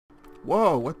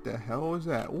Whoa, what the hell is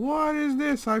that? What is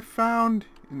this? I found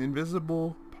an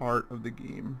invisible part of the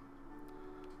game.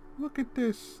 Look at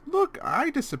this. Look,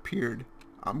 I disappeared.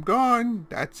 I'm gone.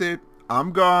 That's it.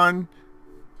 I'm gone.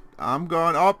 I'm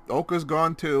gone. Oh, Oka's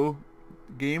gone too.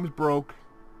 The game's broke.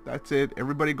 That's it.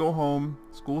 Everybody go home.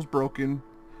 School's broken.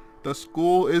 The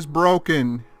school is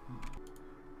broken.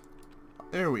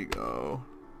 There we go.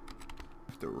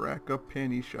 Have to rack up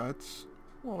panty shots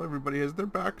while everybody has their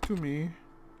back to me.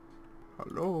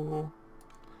 Hello?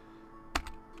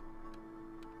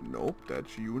 Nope,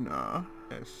 that's you now.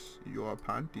 Yes, your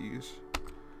panties.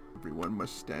 Everyone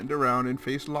must stand around and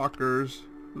face lockers.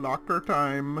 Locker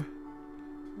time.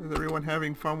 Is everyone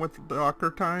having fun with locker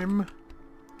time?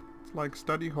 It's like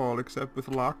study hall except with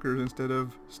lockers instead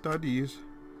of studies.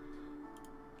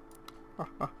 Ha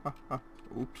ha ha ha.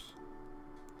 Oops.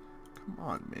 Come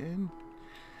on, man.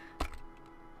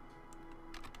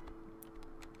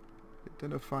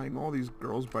 Identifying all these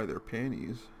girls by their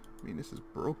panties. I mean, this is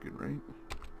broken, right?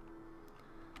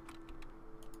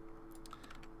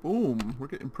 Boom! We're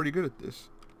getting pretty good at this.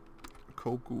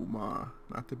 Kokuma.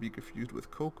 Not to be confused with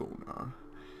Kokona.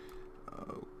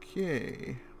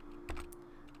 Okay.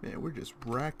 Man, we're just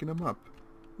racking them up.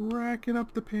 Racking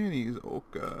up the panties.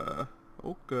 Oka.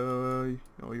 Oka.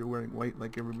 Oh, you're wearing white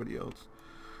like everybody else.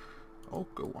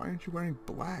 Oka, why aren't you wearing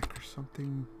black or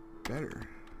something better?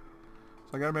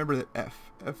 So I gotta remember that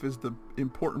F is the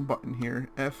important button here.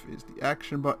 F is the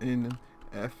action button.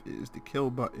 F is the kill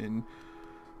button.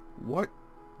 What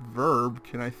verb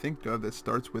can I think of that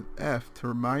starts with F to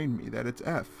remind me that it's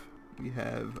F? We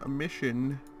have a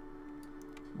mission.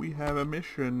 We have a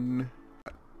mission.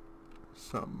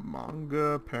 Some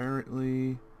manga,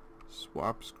 apparently.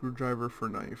 Swap screwdriver for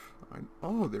knife.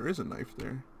 Oh, there is a knife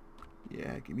there.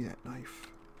 Yeah, give me that knife.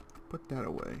 Put that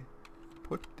away.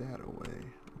 Put that away.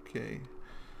 Okay.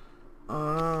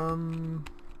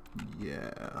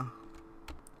 Yeah.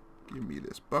 Give me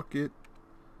this bucket.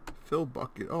 Fill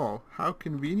bucket. Oh, how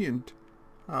convenient.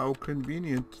 How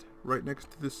convenient. Right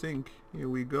next to the sink. Here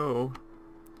we go.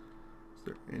 Is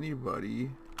there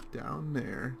anybody down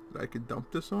there that I could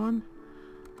dump this on?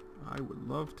 I would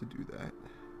love to do that.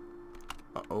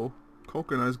 Uh-oh.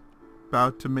 Cocona's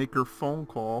about to make her phone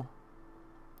call.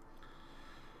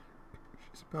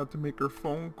 She's about to make her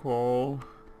phone call.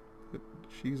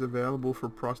 She's available for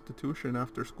prostitution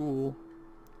after school.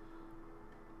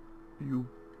 You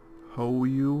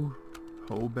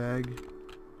hoe bag.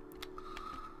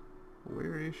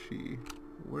 Where is she?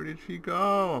 Where did she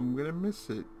go? I'm gonna miss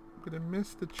it. I'm gonna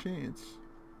miss the chance.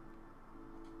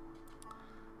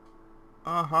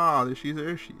 Aha, there she is,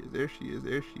 there she is, there she is,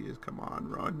 there she is. Come on,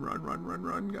 run, run, run, run,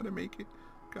 run. Gotta make it.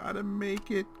 Gotta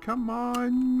make it. Come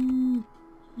on.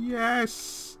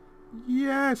 Yes.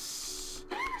 Yes.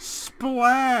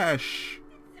 Splash.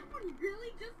 Did someone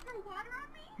really just throw water on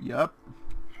me? Yup.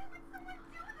 Why would someone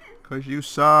do this? 'Cause you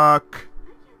suck. I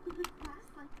can't leave class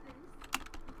like this.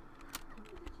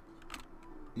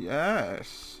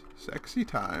 Yes. Sexy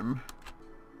time.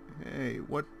 Hey,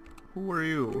 what? Who are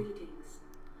you? Greetings.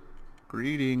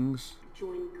 Greetings.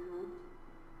 Join club.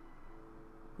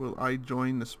 Will I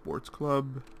join the sports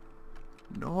club?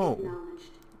 No.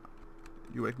 Acknowledged.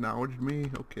 You acknowledged me?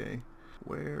 Okay.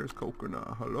 Where's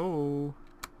Coconut? Hello?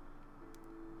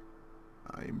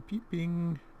 I'm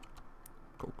peeping.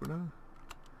 Coconut?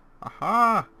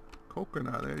 Aha!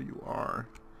 Coconut, there you are.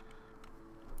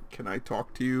 Can I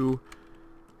talk to you?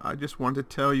 I just want to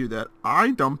tell you that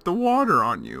I dumped the water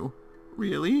on you.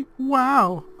 Really?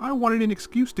 Wow. I wanted an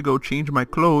excuse to go change my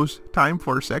clothes. Time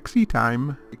for sexy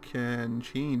time. I can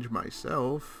change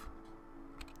myself.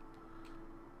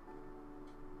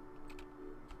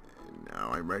 And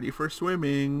now I'm ready for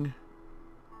swimming.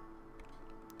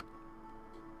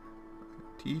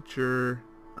 Teacher,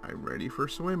 I'm ready for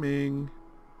swimming.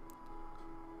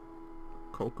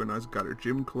 Coconut's got her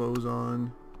gym clothes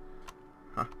on.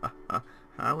 Ha ha ha.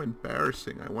 How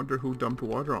embarrassing. I wonder who dumped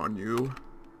water on you.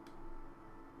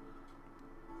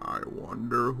 I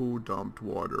wonder who dumped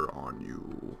water on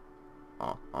you.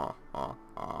 Ah, ah, ah,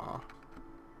 ah.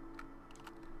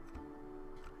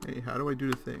 Hey, how do I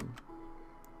do the thing?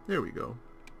 There we go.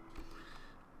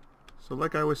 So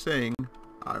like I was saying,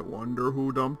 I wonder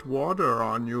who dumped water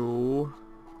on you.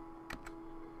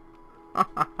 Ha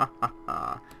ha ha ha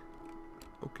ha.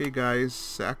 Okay guys,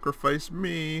 sacrifice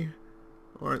me.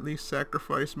 Or at least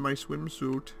sacrifice my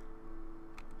swimsuit.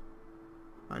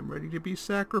 I'm ready to be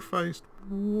sacrificed.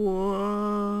 Whoa.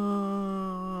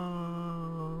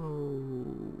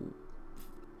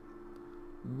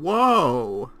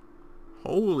 Whoa.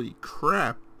 Holy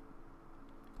crap.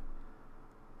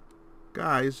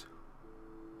 Guys.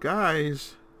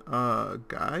 Guys.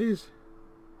 Guys?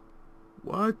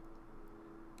 What?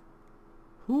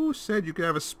 Who said you could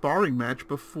have a sparring match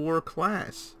before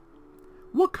class?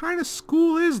 What kind of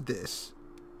school is this?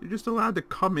 You're just allowed to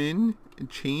come in and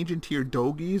change into your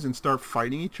dogies and start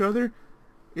fighting each other?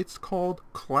 It's called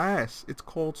class. It's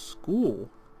called school.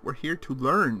 We're here to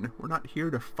learn. We're not here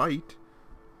to fight.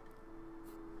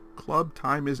 Club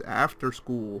time is after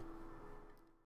school.